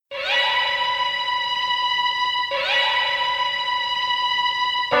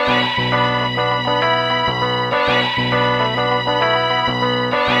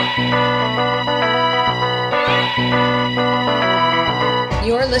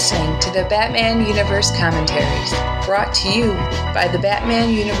listening to the Batman Universe Commentaries, brought to you by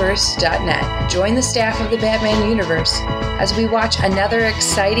thebatmanuniverse.net. Join the staff of the Batman Universe as we watch another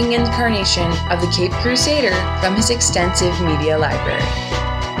exciting incarnation of the Caped Crusader from his extensive media library.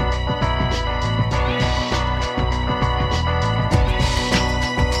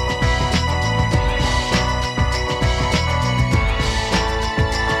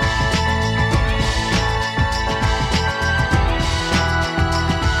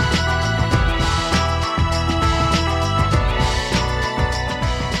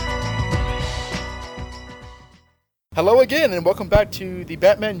 Hello again, and welcome back to the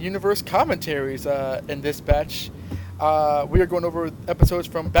Batman Universe Commentaries. In this batch, we are going over episodes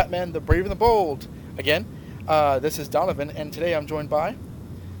from Batman the Brave and the Bold. Again, this is Donovan, and today I'm joined by...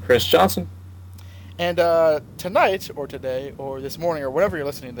 Chris Johnson. And tonight, or today, or this morning, or whenever you're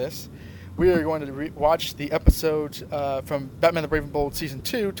listening to this, we are going to watch the episode from Batman the Brave and Bold Season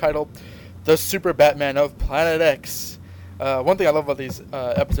 2, titled The Super Batman of Planet X. One thing I love about these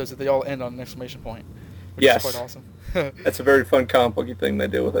episodes is that they all end on an exclamation point, which is quite awesome. That's a very fun comic booky thing they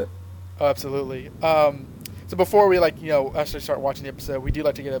do with it. Oh, absolutely. So before we actually start watching the episode, we do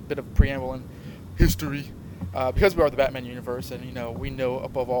like to get a bit of preamble and history, because we are the Batman universe, and we know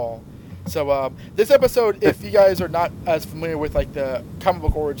above all. So this episode, if you guys are not as familiar with the comic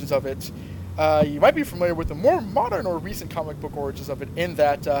book origins of it, you might be familiar with the more modern or recent comic book origins of it. In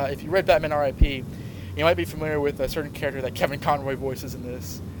that, if you read Batman R.I.P., you might be familiar with a certain character that Kevin Conroy voices in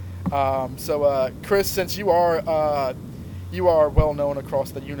this. So Chris, since you are well known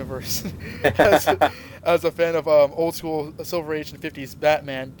across the universe as a fan of old school Silver Age and 50s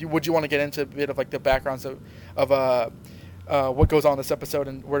Batman, would you want to get into a bit of the backgrounds of what goes on in this episode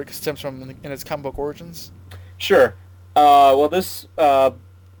and where it stems from in its comic book origins? Sure. Well, this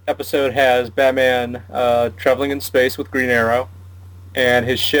episode has Batman traveling in space with Green Arrow, and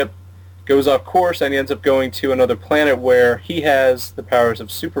his ship goes off course, and he ends up going to another planet where he has the powers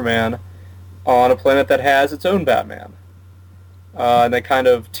of Superman on a planet that has its own Batman. And they kind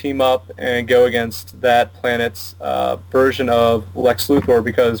of team up and go against that planet's version of Lex Luthor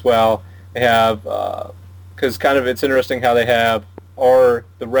because, they have... Because it's interesting how they have the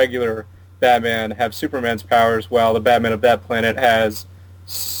regular Batman have Superman's powers, while the Batman of that planet has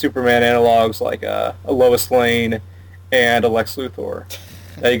Superman analogs like a Lois Lane and a Lex Luthor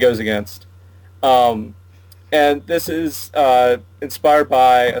that he goes against. And this is inspired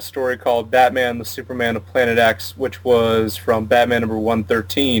by a story called Batman the Superman of Planet X, which was from Batman number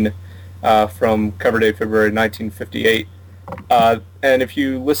 113 from cover date February 1958. And if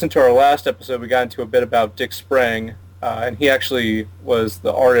you listen to our last episode, we got into a bit about Dick Sprang, and he actually was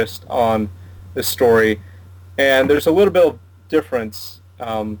the artist on this story. And there's a little bit of difference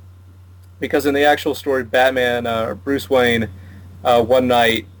because in the actual story, Batman, Bruce Wayne, one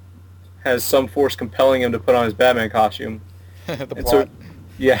night has some force compelling him to put on his Batman costume. The plot.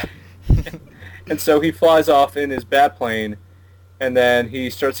 And so he flies off in his Batplane, and then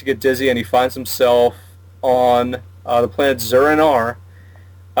he starts to get dizzy, and he finds himself on the planet Zur-En-Arrh,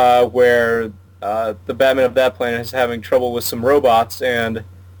 where the Batman of that planet is having trouble with some robots, and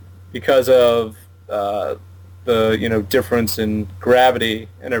because of the difference in gravity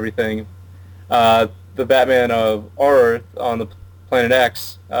and everything, the Batman of our Earth on the Planet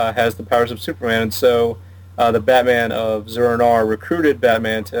X has the powers of Superman, and so the Batman of Zur-En-Arrh recruited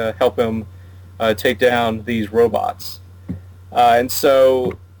Batman to help him take down these robots. And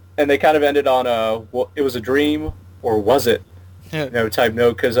they kind of ended on it was a dream, or was it? Type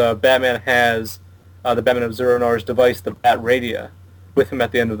note, because Batman has the Batman of Zur-En-Arrh's device, the Bat Radia, with him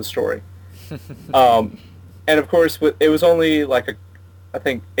at the end of the story. And of course, it was only I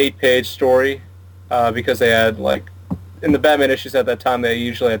think 8-page story, because they had in the Batman issues at that time, they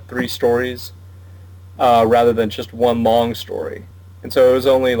usually had 3 stories rather than just one long story. And so it was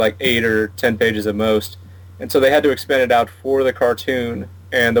only 8 or 10 pages at most. And so they had to expand it out for the cartoon.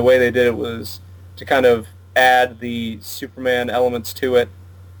 And the way they did it was to kind of add the Superman elements to it,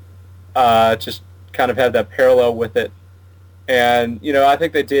 just kind of have that parallel with it. And, I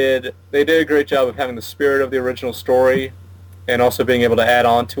think they did a great job of having the spirit of the original story and also being able to add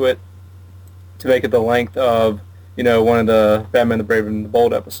on to it to make it the length of one of the Batman the Brave and the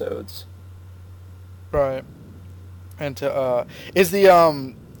Bold episodes. Right. And is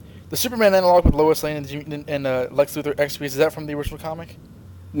the Superman analog with Lois Lane and Lex Luthor XP, is that from the original comic?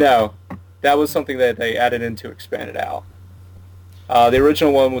 No. That was something that they added in to expand it out. The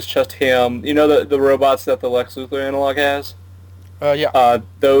original one was just him. The robots that the Lex Luthor analog has? Yeah.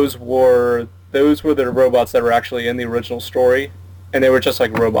 Those were the robots that were actually in the original story, and they were just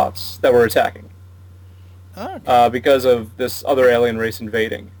like robots that were attacking. Oh, okay. because of this other alien race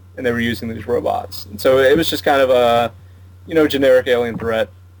invading, and they were using these robots. And so it was just kind of a, generic alien threat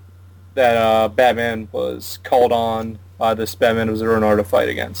that Batman was called on by this Batman of Zur-En-Arrh to fight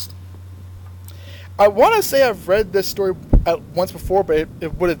against. I want to say I've read this story once before, but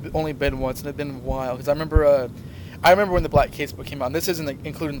it would have only been once, and it's been a while. Because I remember when the Black Case book came out. And this isn't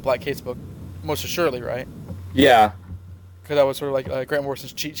included in the Black Case book, most assuredly, right? Yeah. Because that was sort of like Grant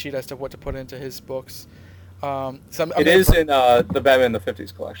Morrison's cheat sheet as to what to put into his books. It is in the Batman in the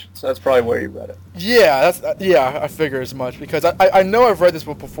 50s collection, so that's probably where you read it. Yeah, I figure as much, because I know I've read this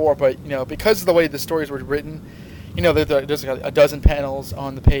book before, but because of the way the stories were written, there's like a dozen panels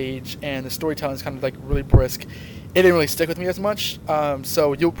on the page, and the storytelling is kind of like really brisk. It didn't really stick with me as much,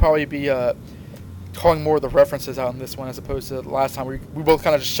 so you'll probably be calling more of the references out in this one as opposed to the last time we both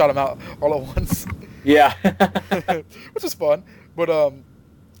kind of just shot them out all at once. Yeah. Which was fun, but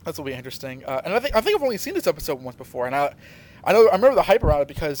this will be interesting. And I think I've only seen this episode once before, and I remember the hype around it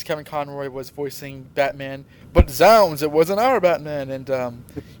because Kevin Conroy was voicing Batman, but zounds, it wasn't our Batman, and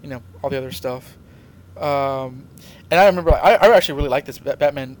all the other stuff. And I remember I actually really like this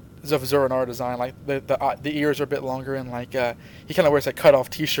Batman of Zur-En-Arrh design. Like the ears are a bit longer, and like he kind of wears a cutoff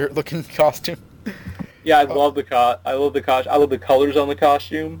T-shirt looking costume. Yeah, I love the I love the colors on the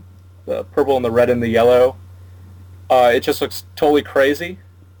costume, the purple and the red and the yellow. It just looks totally crazy,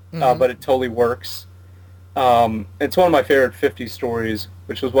 but it totally works. It's one of my favorite 50s stories,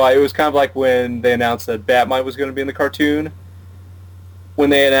 which was why it was kind of like when they announced that Batmite was going to be in the cartoon. When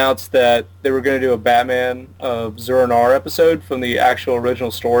they announced that they were going to do a Batman of Zur-En-Arrh episode from the actual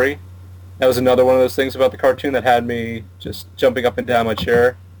original story. That was another one of those things about the cartoon that had me just jumping up and down my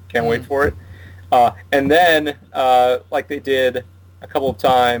chair. Can't wait for it. And then, like they did a couple of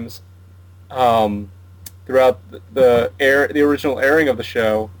times throughout the original airing of the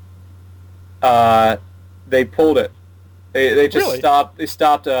show, they pulled it. They just Really? stopped. They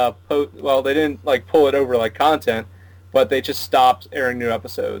stopped. Well, they didn't like pull it over like content, but they just stopped airing new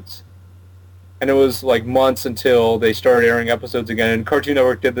episodes. And it was like months until they started airing episodes again. And Cartoon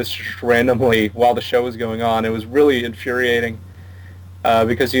Network did this just randomly while the show was going on. It was really infuriating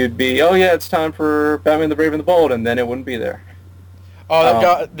because you'd be, oh yeah, it's time for Batman the Brave and the Bold, and then it wouldn't be there. Oh, that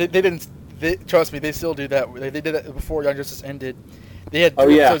God, they didn't. Trust me, they still do that. They did it before Young Justice ended. They had two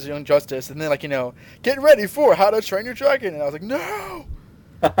episodes of Young Justice, and then get ready for How to Train Your Dragon, and I was like, no.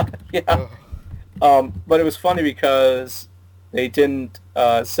 Yeah. But it was funny because they didn't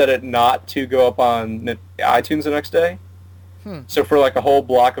set it not to go up on iTunes the next day. So for like a whole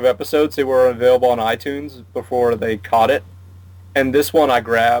block of episodes, they were available on iTunes before they caught it. And this one I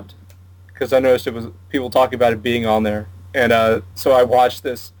grabbed because I noticed it was people talking about it being on there. And so I watched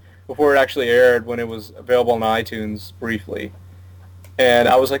this before it actually aired when it was available on iTunes briefly. And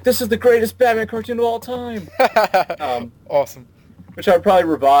I was like, this is the greatest Batman cartoon of all time. Awesome. Which I'd probably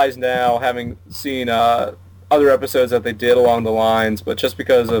revise now, having seen other episodes that they did along the lines, but just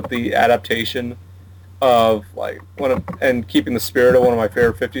because of the adaptation of and keeping the spirit of one of my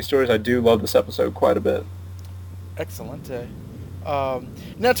favorite 50 stories, I do love this episode quite a bit. Excellent.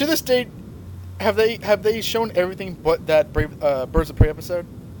 Now, to this date, have they shown everything but that Birds of Prey episode?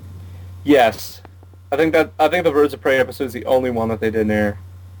 Yes, I think the Birds of Prey episode is the only one that they didn't air.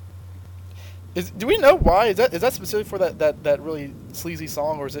 Do we know why? Is that specifically for that really sleazy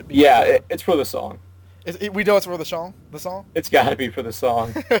song, or is it? It's for the song. We know it's for the song. The song. It's got to be for the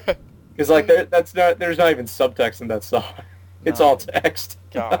song, because there's not even subtext in that song. It's all text.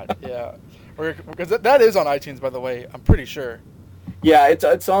 God, yeah. Because that is on iTunes, by the way. I'm pretty sure. Yeah,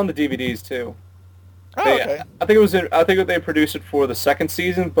 it's on the DVDs too. Oh, okay. I think they produced it for the second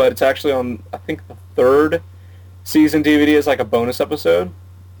season, but it's actually on I think the third season DVD as like a bonus episode.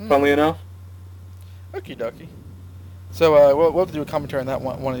 Funnily enough. Okie dokie. So we'll have to do a commentary on that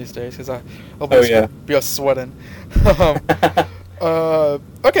one of these days because I'll be us sweating.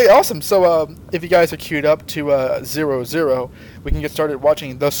 Okay, awesome. So if you guys are queued up to 00, we can get started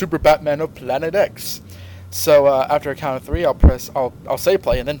watching the Super Batman of Planet X. So after a count of 3, I'll say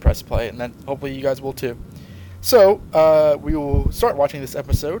play and then press play, and then hopefully you guys will too. So we will start watching this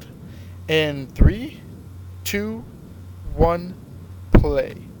episode in 3, 2, 1,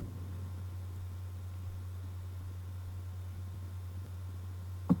 play.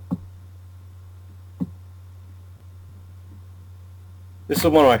 This is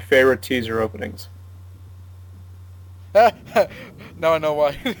one of my favorite teaser openings. Now I know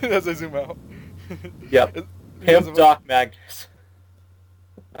why. As I zoom out. Yep. Pimp Doc Magnus.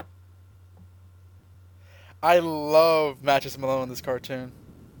 I love Matches Malone in this cartoon.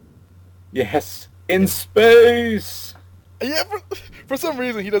 Yes. In space! Yeah, for some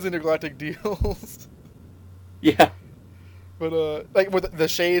reason he does intergalactic deals. Yeah. But like with the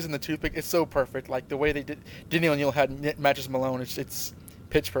shades and the toothpick, it's so perfect. Like the way they did, Denny O'Neil had matches Malone. It's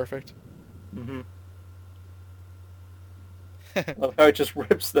pitch perfect. Mm-hmm. Love how it just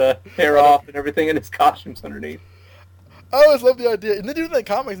rips the hair off and everything in his costumes underneath. I always love the idea. And they do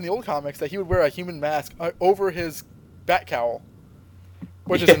that in the old comics, that he would wear a human mask over his bat cowl,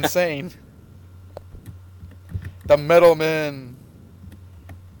 which is insane. The Metal Men.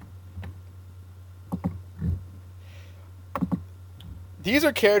 These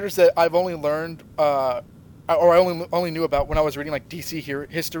are characters that I've only learned, or I only knew about when I was reading like DC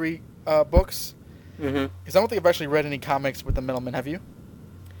history books. Mm-hmm. Because I don't think I've actually read any comics with the Metal Men. Have you?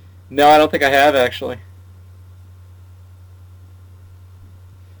 No, I don't think I have, actually.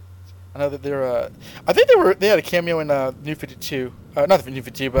 I know that they're. I think they had a cameo in New 52. Not the New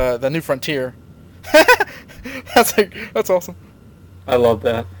 52, but the New Frontier. That's awesome. I love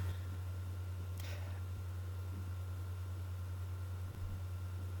that.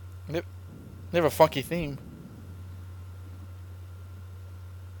 They have a funky theme.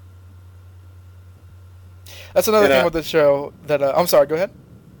 That's another thing with the show that. I'm sorry. Go ahead.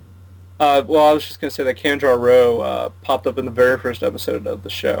 Well, I was just gonna say that Kanjar Row popped up in the very first episode of the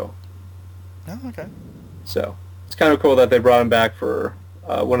show. Oh, okay. So it's kind of cool that they brought him back for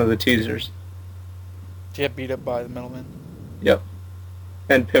one of the teasers. To get beat up by the Metal Men. Yep.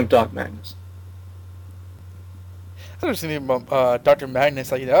 And Pimp Doc Magnus. I've never seen about Dr.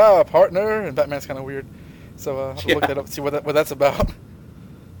 Magnus, like, partner, and Batman's kind of weird. So I'll have to look that up and see what that's about.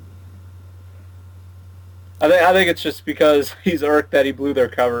 I think it's just because he's irked that he blew their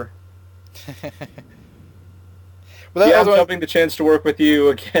cover. Well, I'm jumping the chance to work with you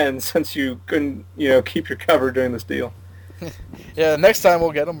again since you couldn't, keep your cover during this deal. Yeah, next time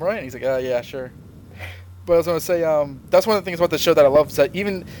we'll get him, right? And he's like, yeah, sure. But I was going to say, that's one of the things about the show that I love, is that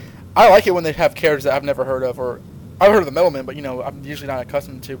I like it when they have characters that I've never heard of, or I've heard of the Metal Men, but, I'm usually not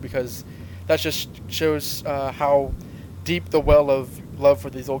accustomed to, because that just shows how deep the well of love for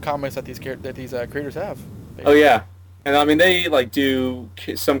these old comics that these creators have. Basically. Oh, yeah. And, I mean, they, do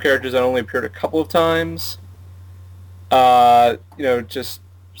some characters that only appeared a couple of times. Just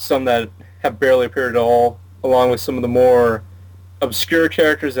some that have barely appeared at all, along with some of the more obscure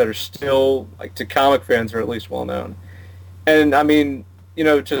characters that are still, to comic fans, are at least well known. And, I mean,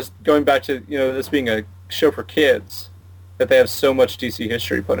 just going back to, this being a show for kids, that they have so much DC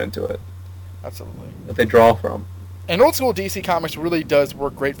history put into it. Absolutely. That they draw from. And old school DC Comics really does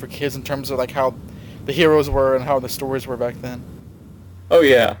work great for kids in terms of, how the heroes were and how the stories were back then. Oh,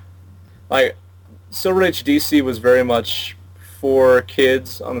 yeah. Silver Age DC was very much for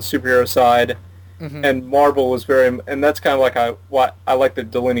kids on the superhero side, and Marvel was and that's kind of what I like the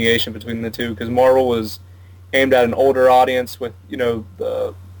delineation between the two, because Marvel was aimed at an older audience with,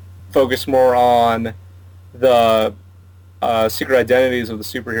 the focus more on the secret identities of the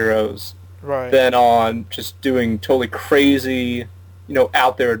superheroes, right, than on just doing totally crazy,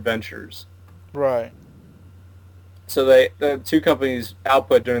 out there adventures. Right. So the two companies'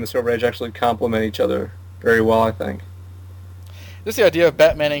 output during the Silver Age actually complement each other very well, I think. Just the idea of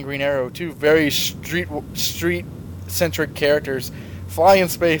Batman and Green Arrow, two very street-centric characters, fly in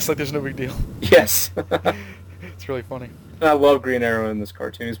space like there's no big deal. Yes. It's really funny. And I love Green Arrow in this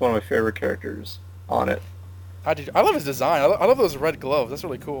cartoon. He's one of my favorite characters on it. I do. I love his design. I love those red gloves. That's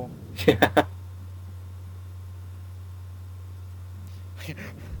really cool. Yeah.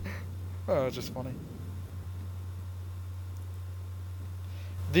 Oh, it's just funny.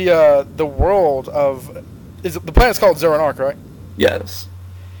 The world of the planet's called Zero-Ark, right? Yes.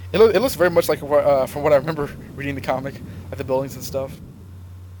 It looks very much like from what I remember reading the comic, like the buildings and stuff.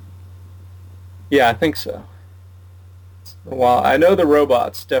 Yeah, I think so. Well, I know the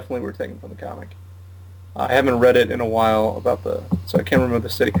robots definitely were taken from the comic. I haven't read it in a while so I can't remember the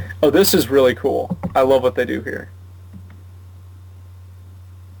city. Oh, this is really cool. I love what they do here.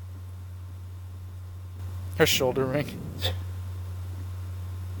 Her shoulder ring.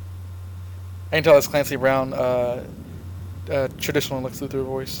 I can tell it's Clancy Brown, traditional Lex Luthor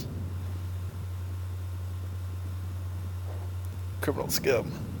voice. Criminal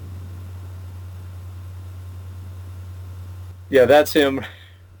scum. Yeah, that's him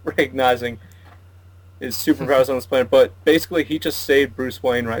recognizing his superpowers on this planet, but basically he just saved Bruce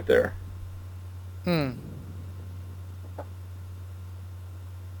Wayne right there. Because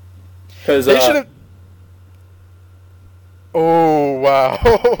they should have. Oh wow,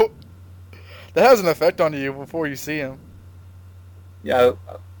 that has an effect on you before you see him. Yeah.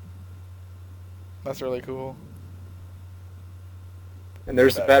 That's really cool. And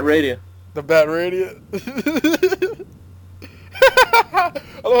there's the Bat Radio. The Bat Radio. I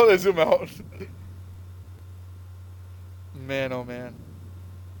love how they zoom out. Man, oh man.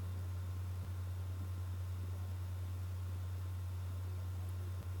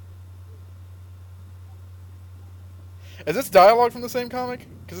 Is this dialogue from the same comic?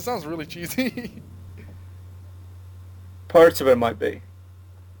 Because it sounds really cheesy. Parts of it might be.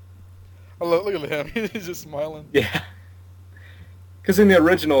 Oh, look at him. He's just smiling. Yeah. Because in the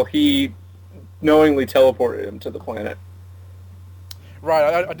original, he knowingly teleported him to the planet.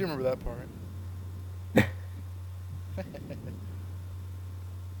 Right, I do remember that part.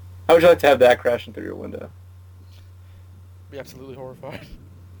 How would you like to have that crashing through your window? Be absolutely horrified.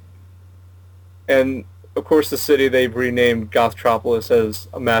 And, of course, the city they've renamed Gothtropolis as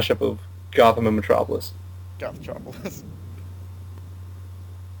a mashup of Gotham and Metropolis. Gothtropolis.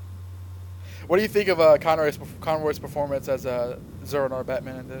 What do you think of Conroy's performance as Zur-En-Arrh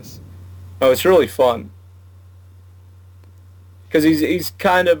Batman in this? Oh, it's really fun. Because he's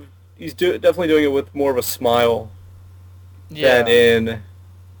definitely doing it with more of a smile than in,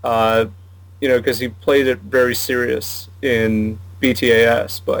 because he played it very serious in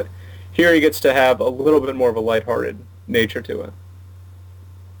BTAS, but here he gets to have a little bit more of a lighthearted nature to it.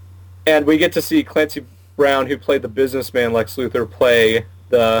 And we get to see Clancy Brown, who played the businessman Lex Luthor, play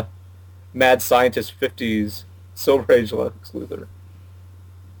the mad scientist 50s Silver Age Lex Luthor.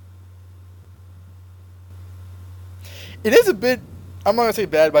 It is a bit, I'm not going to say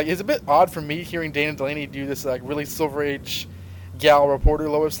bad, but it's a bit odd for me hearing Dana Delaney do this like really Silver Age gal reporter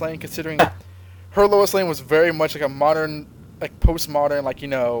Lois Lane, considering her Lois Lane was very much like a modern, like postmodern, like,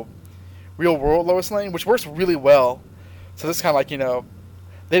 real world Lois Lane, which works really well. So this kind of like,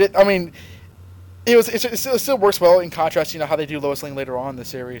 they did, I mean, it still works well in contrast, how they do Lois Lane later on in the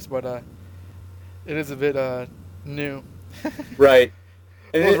series, but it is a bit new. Right.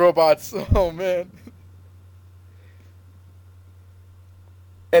 And Those robots, oh man.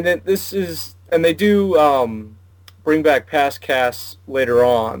 And then they do bring back past casts later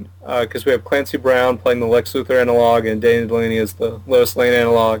on, because we have Clancy Brown playing the Lex Luthor analog and Dana Delaney as the Lois Lane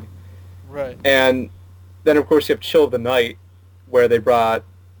analog. Right. And then, of course, you have Chill of the Night, where they brought,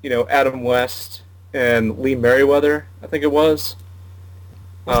 Adam West and Lee Merriweather, I think it was.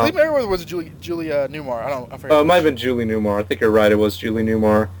 Lee Merriweather was Julia Newmar? I forget. Oh, it might have been Julie Newmar. I think you're right, it was Julie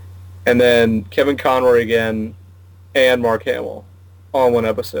Newmar. And then Kevin Conroy again and Mark Hamill all in one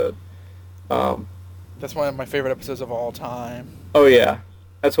episode. That's one of my favorite episodes of all time. Oh, yeah.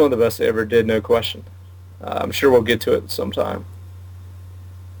 That's one of the best they ever did, no question. I'm sure we'll get to it sometime.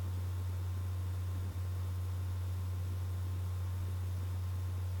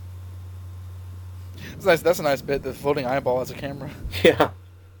 It's nice. That's a nice bit, the floating eyeball as a camera. Yeah.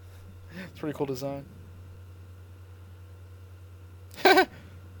 It's pretty cool design.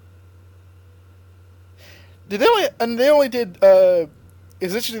 They only did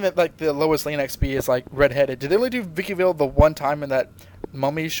it's interesting that like the Lois Lane XP is like redheaded. Did they only do Vicky Vale the one time in that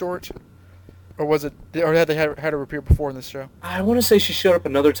Mummy short? Or was it, or had they had her appear before in this show? I want to say she showed up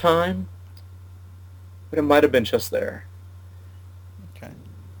another time, but it might have been just there. Okay.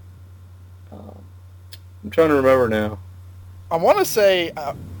 I'm trying to remember now. I want to say,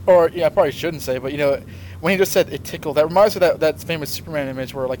 I probably shouldn't say, but when he just said it tickled, that reminds me of that famous Superman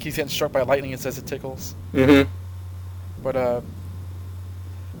image where like he's getting struck by lightning and says it tickles. Mm-hmm. But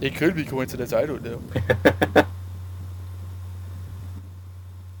it could be coincidence. I don't know.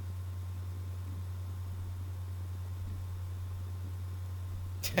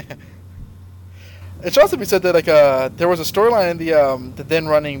 It should also be said that like there was a storyline in the then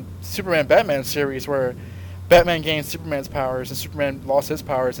running Superman Batman series where Batman gained Superman's powers and Superman lost his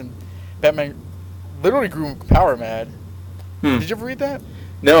powers and Batman literally grew power mad. Did you ever read that?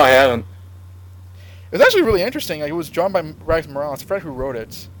 No, I haven't. It was actually really interesting. Like, it was drawn by Rags Morales, Fred, who wrote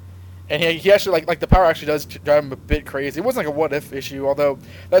it, and he actually like the power actually does drive him a bit crazy. It wasn't like a what if issue, although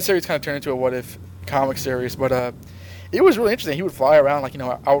that series kind of turned into a what if comic series. But it was really interesting. He would fly around like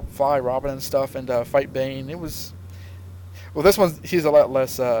outfly Robin and stuff and fight Bane. It was this one he's a lot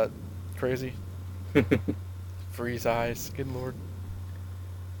less crazy. Freeze eyes, good lord.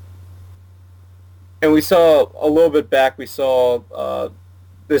 And we saw a little bit back. We saw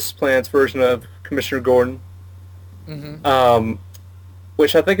this planet's version of Commissioner Gordon,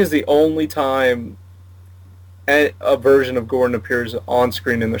 which I think is the only time a version of Gordon appears on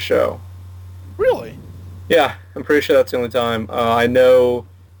screen in the show. Really? Yeah, I'm pretty sure that's the only time. I know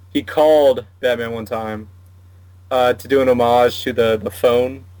he called Batman one time to do an homage to the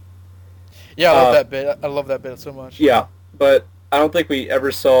phone. Yeah, I love that bit. I love that bit so much. Yeah, but I don't think we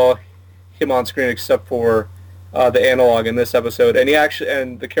ever saw him on screen except for the analog in this episode,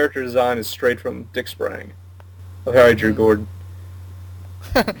 and the character design is straight from Dick Sprang of how he drew Gordon.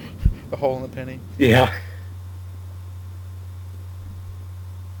 The hole in the penny. Yeah.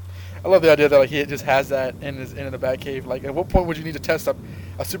 I love the idea that like he just has that in the Batcave. Like, at what point would you need to test up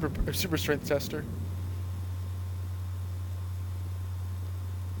a super strength tester?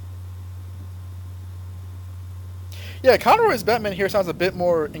 Yeah, Conroy's Batman here sounds a bit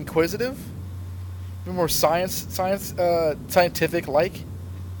more inquisitive, a bit more scientific like.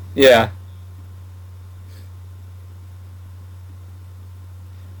 Yeah.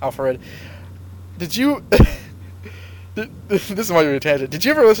 Alfred, did you? This is why you're a tangent. Did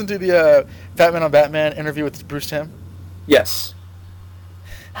you ever listen to the Batman on Batman interview with Bruce Timm? Yes.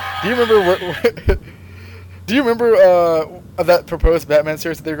 Do you remember? Do you remember that proposed Batman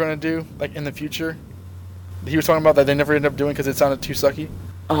series that they're going to do, like in the future? He was talking about that they never ended up doing because it sounded too sucky.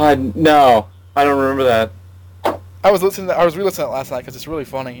 No, I don't remember that. I was re-listening to that last night because it's really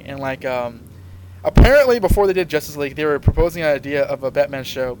funny. And like, apparently before they did Justice League, they were proposing an idea of a Batman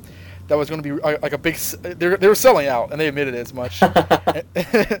show that was going to be like a big. They were selling out, and they admitted it as much. It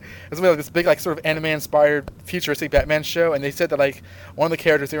was going to be like this big, like sort of anime-inspired futuristic Batman show, and they said that like one of the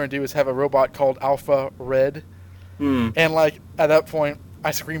characters they were going to do is have a robot called Alpha Red, and like at that point,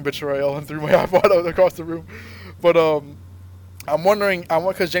 I screamed betrayal and threw my iPod out across the room. But I'm wondering,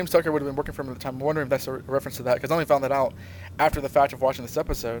 because James Tucker would have been working for him at the time. I'm wondering if that's a reference to that, because I only found that out after the fact of watching this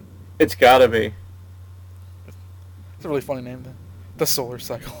episode. It's gotta be. It's a really funny name, then. The Solar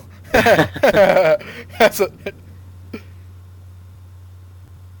Cycle. Wow,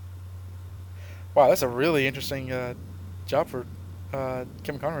 that's a really interesting job for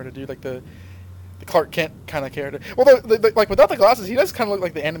Kevin Conroy to do, like the Clark Kent kind of character. Well, like without the glasses, he does kind of look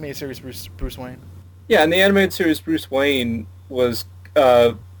like the animated series Bruce Wayne. Yeah, in the animated series, Bruce Wayne was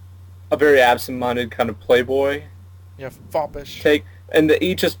a very absent-minded kind of playboy. Yeah, foppish. And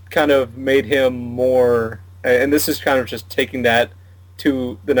he just kind of made him more, and this is kind of just taking that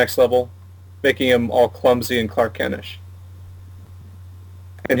to the next level, making him all clumsy and Clark Kentish.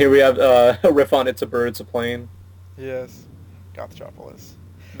 And here we have a riff on It's a Bird, It's a Plane. Yes, Gothtropolis.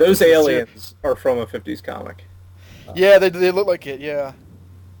 Those aliens are from a 50s comic. Yeah, they look like it, yeah.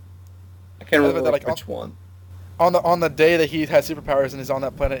 I can't remember which one. On the day that he has superpowers and is on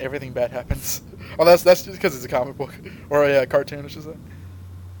that planet, everything bad happens. Oh, that's just because it's a comic book. Or a cartoon, I should say.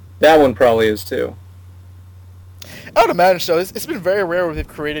 That one probably is, too. I would imagine so. It's been very rare where they've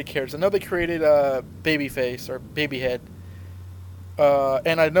created characters. I know they created Babyface or Babyhead.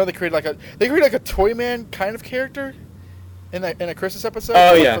 And I know they created like a Toyman kind of character in a Christmas episode.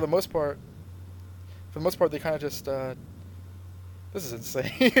 Oh, yeah. For the most part, they kind of just. This is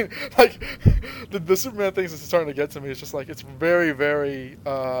insane. Like the Superman things is starting to get to me. It's just like it's very, very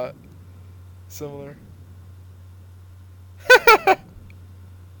similar.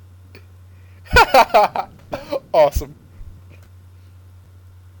 Awesome.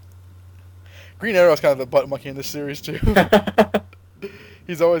 Green Arrow's kind of the butt monkey in this series too.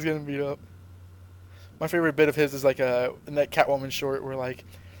 He's always getting beat up. My favorite bit of his is like in that Catwoman short where like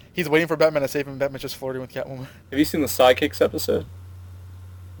he's waiting for Batman to save him. Batman's just flirting with Catwoman. Have you seen the Sidekicks episode?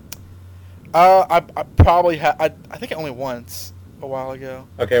 I probably have. I think only once a while ago.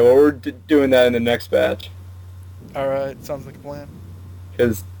 Okay, well we're doing that in the next batch. All right, sounds like a plan.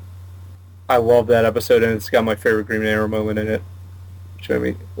 Because I love that episode and it's got my favorite Green Arrow moment in it. Show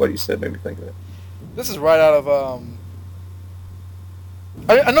me what you said made me think of it. This is right out of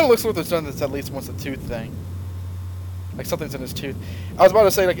I know Lex Luthor's done this at least once, a tooth thing. Like something's in his tooth. I was about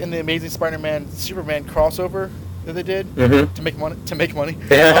to say like in the Amazing Spider-Man Superman crossover that they did to make money.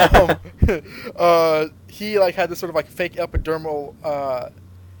 Yeah. He like had this sort of like fake epidermal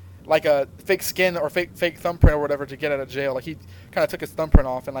like a fake skin or fake thumbprint or whatever to get out of jail. Like he kind of took his thumbprint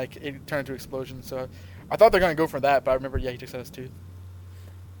off and like it turned into explosion. So I thought they're gonna go for that, but I remember he takes out his tooth.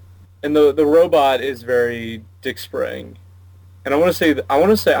 And the robot is very Dick Sprang. And I want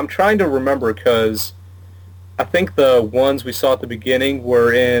to say I'm trying to remember because I think the ones we saw at the beginning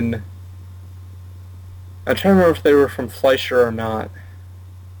were in. I'm trying to remember if they were from Fleischer or not.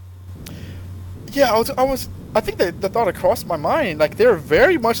 Yeah, I think the thought had crossed my mind. Like they're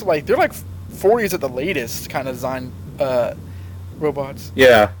very much like they're like 40s at the latest kind of design robots.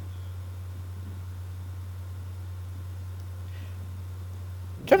 Yeah.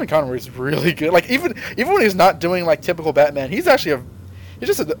 Kevin Conroy is really good. Like even when he's not doing like typical Batman, he's actually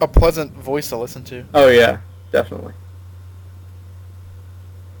he's just a pleasant voice to listen to. Oh yeah, definitely.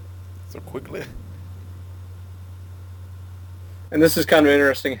 So quickly. And this is kind of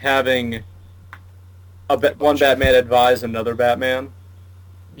interesting having one Batman advise another Batman.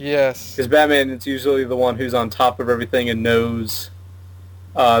 Yes. Because Batman is usually the one who's on top of everything and knows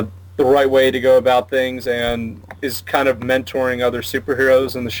the right way to go about things and is kind of mentoring other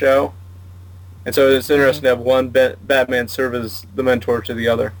superheroes in the show. And so it's interesting to have one Batman serve as the mentor to the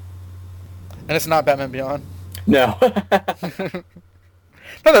other. And it's not Batman Beyond. No. Not that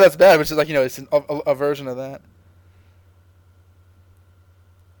that's bad, but it's just like, it's a version of that.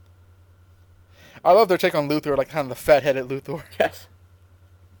 I love their take on Luthor, like kind of the fat-headed Luthor. Yes.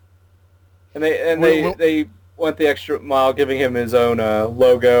 And they went the extra mile, giving him his own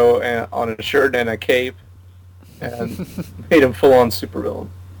logo on a shirt and a cape, and made him full-on supervillain.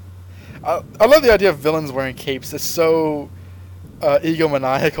 I love the idea of villains wearing capes. It's so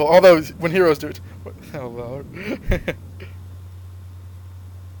egomaniacal. Although when heroes do it, oh Lord.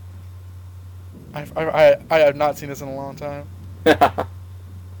 I have not seen this in a long time.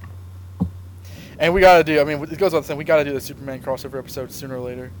 And we gotta do. I mean, it goes without saying, we gotta do the Superman crossover episode sooner or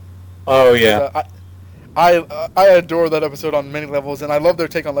later. Oh yeah. I adore that episode on many levels, and I love their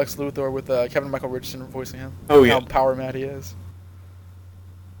take on Lex Luthor with Kevin Michael Richardson voicing him. Oh yeah. How power mad he is.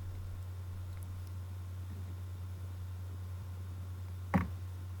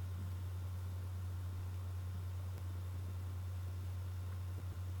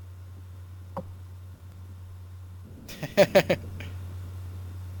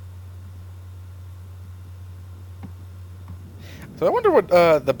 So I wonder what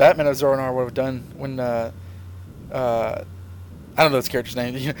the Batman of Zur-En-Arrh would have done when I don't know this character's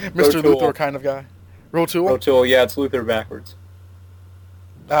name, Mr. Rotool. Luthor kind of guy. Rotool? Rotool, yeah, it's Luthor backwards.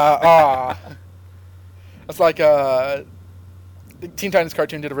 That's like the Teen Titans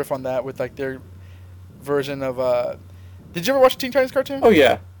cartoon did a riff on that with like their version of. Did you ever watch the Teen Titans cartoon? Oh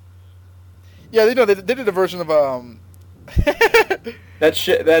yeah. Yeah, they did a version of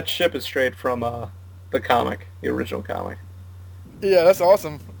That ship is straight from the comic, the original comic. Yeah, that's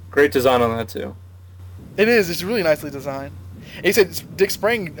awesome. Great design on that too. It is. It's really nicely designed. And he said Dick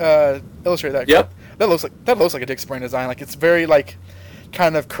Sprang illustrated that. Yep. That looks like a Dick Sprang design. Like it's very like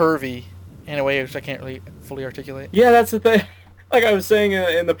kind of curvy in a way which I can't really fully articulate. Yeah, that's the thing. Like I was saying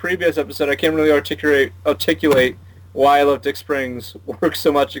in the previous episode, I can't really articulate why I love Dick Sprang's work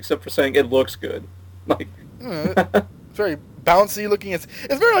so much, except for saying it looks good. Like It's very bouncy looking. It's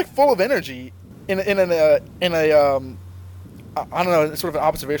very like full of energy in a I don't know, sort of an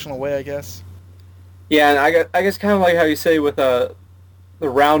observational way, I guess. Yeah, and I guess kind of like how you say with the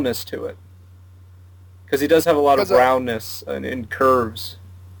roundness to it, because he does have a lot of roundness and curves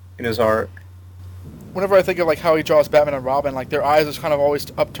in his art. Whenever I think of like how he draws Batman and Robin, like their eyes are kind of always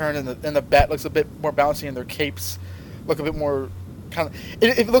upturned, and the bat looks a bit more bouncy, and their capes look a bit more kind of.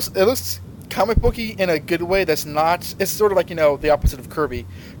 It looks comic booky in a good way. That's not. It's sort of like the opposite of Kirby.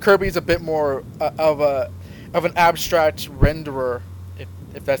 Kirby's a bit more of an abstract renderer,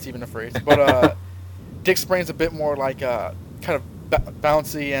 if that's even a phrase. But Dick Sprang's a bit more like kind of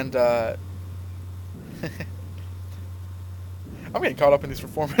bouncy and. I'm getting caught up in these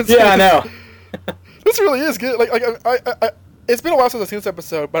performances. Yeah, I know. This really is good. Like I it's been a while since I've seen this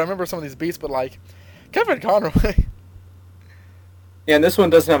episode, but I remember some of these beats. But like Kevin Conroy. Yeah, and this one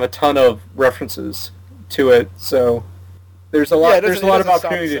doesn't have a ton of references to it, so there's a lot. Yeah, there's a lot of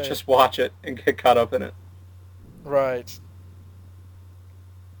opportunity to just watch it and get caught up in it. Right.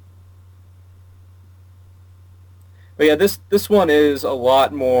 But yeah, this one is a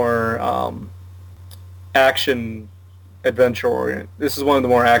lot more action adventure oriented. This is one of the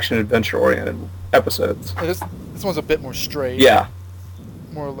more action adventure oriented episodes. This one's a bit more straight. Yeah.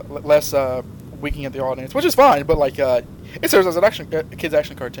 Less winking at the audience, which is fine. But like it serves as a kids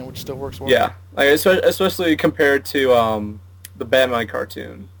action cartoon, which still works well. Yeah, like, especially compared to the Batman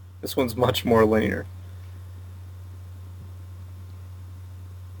cartoon. This one's much more linear.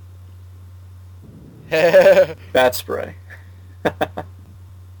 Bat spray. I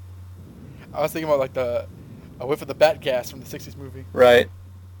was thinking about like a whiff of the bat gas from the '60s movie. Right.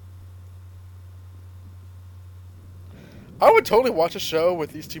 I would totally watch a show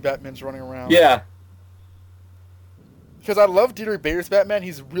with these two Batmans running around. Yeah. Because I love Dieter Bader's Batman.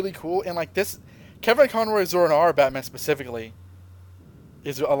 He's really cool, and like this, Kevin Conroy's Zur-En-Arrh Batman specifically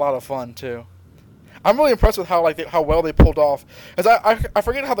is a lot of fun too. I'm really impressed with how well they pulled off. As I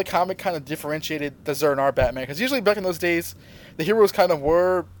forget how the comic kind of differentiated the Zur-En-Arrh Batman, because usually back in those days, the heroes kind of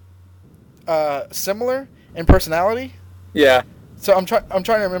were similar in personality. Yeah. So I'm trying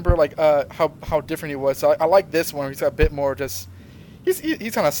to remember like how different he was. So I like this one. He's got a bit more just. He's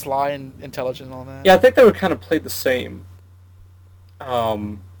kind of sly and intelligent and all that. Yeah, I think they were kind of played the same.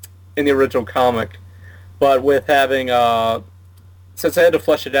 In the original comic, but with having since they had to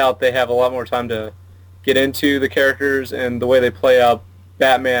flesh it out, they have a lot more time to get into the characters and the way they play out.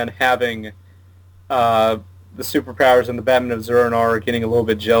 Batman having the superpowers and the Batman of Zur-En-Arrh getting a little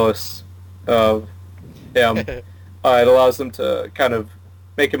bit jealous of him. It allows them to kind of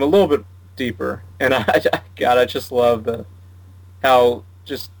make him a little bit deeper. And I just love how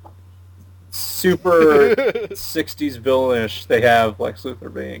just super 60s villainish they have Lex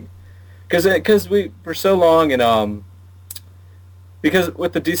Luthor being. Because we, for so long, and because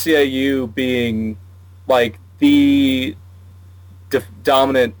with the DCAU being, like, the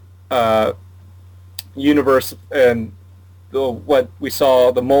dominant universe and what we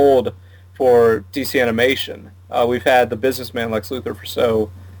saw, the mold for DC animation, we've had the businessman Lex Luthor for so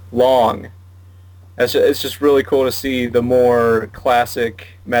long. It's just really cool to see the more classic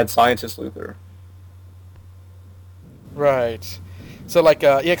mad scientist Luthor. Right. So, like,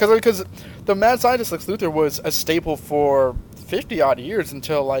 because the mad scientist Lex Luthor was a staple for 50-odd years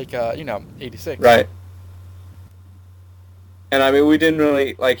until, like, 86. Right. And, I mean, we didn't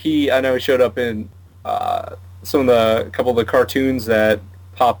really, like, I know he showed up in a couple of the cartoons that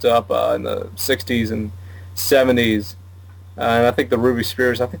popped up in the 60s and 70s. And I think the Ruby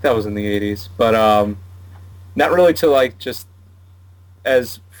Spears, I think that was in the 80s. But not really to, like, just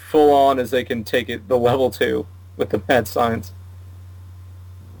as full-on as they can take it the level to with the mad science.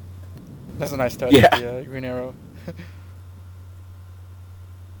 That's a nice touch. Yeah. The Green Arrow.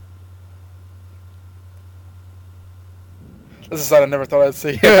 This is a sight I never thought I'd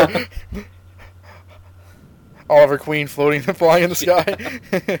see. Oliver Queen floating and flying in the sky.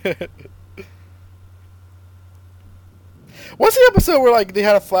 What's the episode where, like, they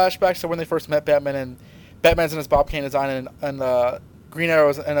had a flashback to when they first met Batman, and Batman's in his Bob Kane design, and Green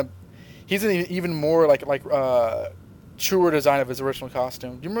Arrow's he's in an even more like truer design of his original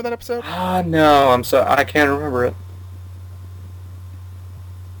costume. Do you remember that episode? No, I can't remember it.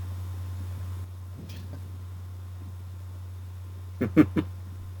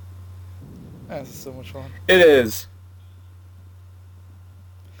 This is so much fun. It is.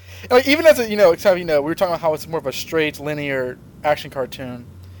 Like, even as we were talking about how it's more of a straight, linear action cartoon.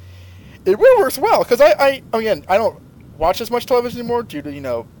 It really works well because I don't watch as much television anymore due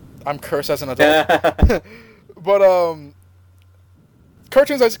to I'm cursed as an adult. But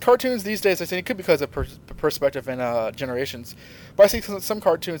cartoons these days, I think it could be because of perspective and generations. But I see some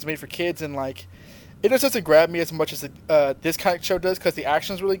cartoons made for kids, and like it just doesn't grab me as much as this kind of show does because the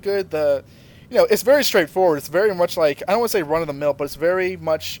action's really good. It's very straightforward. It's very much like, I don't want to say run of the mill, but it's very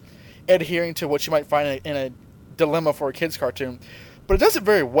much adhering to what you might find in a dilemma for a kids cartoon. But it does it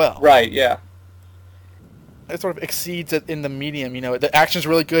very well. Right. Yeah. It sort of exceeds it in the medium. The action's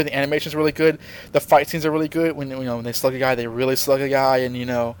really good, the animation's really good, the fight scenes are really good. When they slug a guy, they really slug a guy, and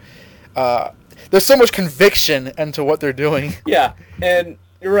there's so much conviction into what they're doing. Yeah, and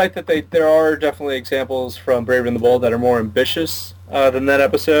you're right that there are definitely examples from Brave and the Bold that are more ambitious than that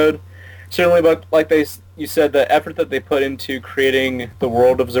episode. Certainly, but like you said, the effort that they put into creating the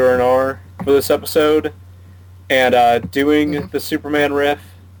world of Zur-En-Arrh for this episode, and doing the Superman riff.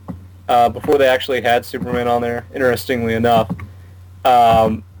 Before they actually had Superman on there, interestingly enough,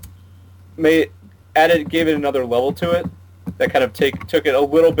 gave it another level to it that kind of took it a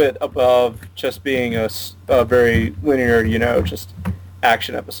little bit above just being a very linear, just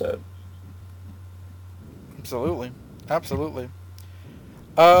action episode. Absolutely.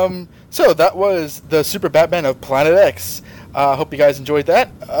 So that was the Super Batman of Planet X. Hope you guys enjoyed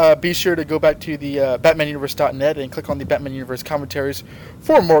that. Be sure to go back to the BatmanUniverse.net and click on the Batman Universe commentaries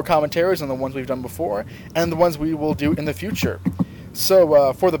for more commentaries on the ones we've done before and the ones we will do in the future.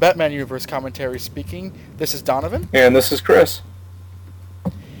 So for the Batman Universe commentary speaking, this is Donovan. And this is Chris.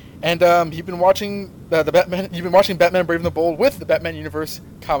 And you've been watching Batman Brave and the Bold with the Batman Universe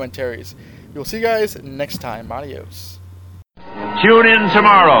commentaries. We'll see you guys next time. Adios. Tune in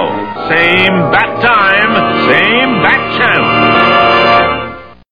tomorrow, same bat time,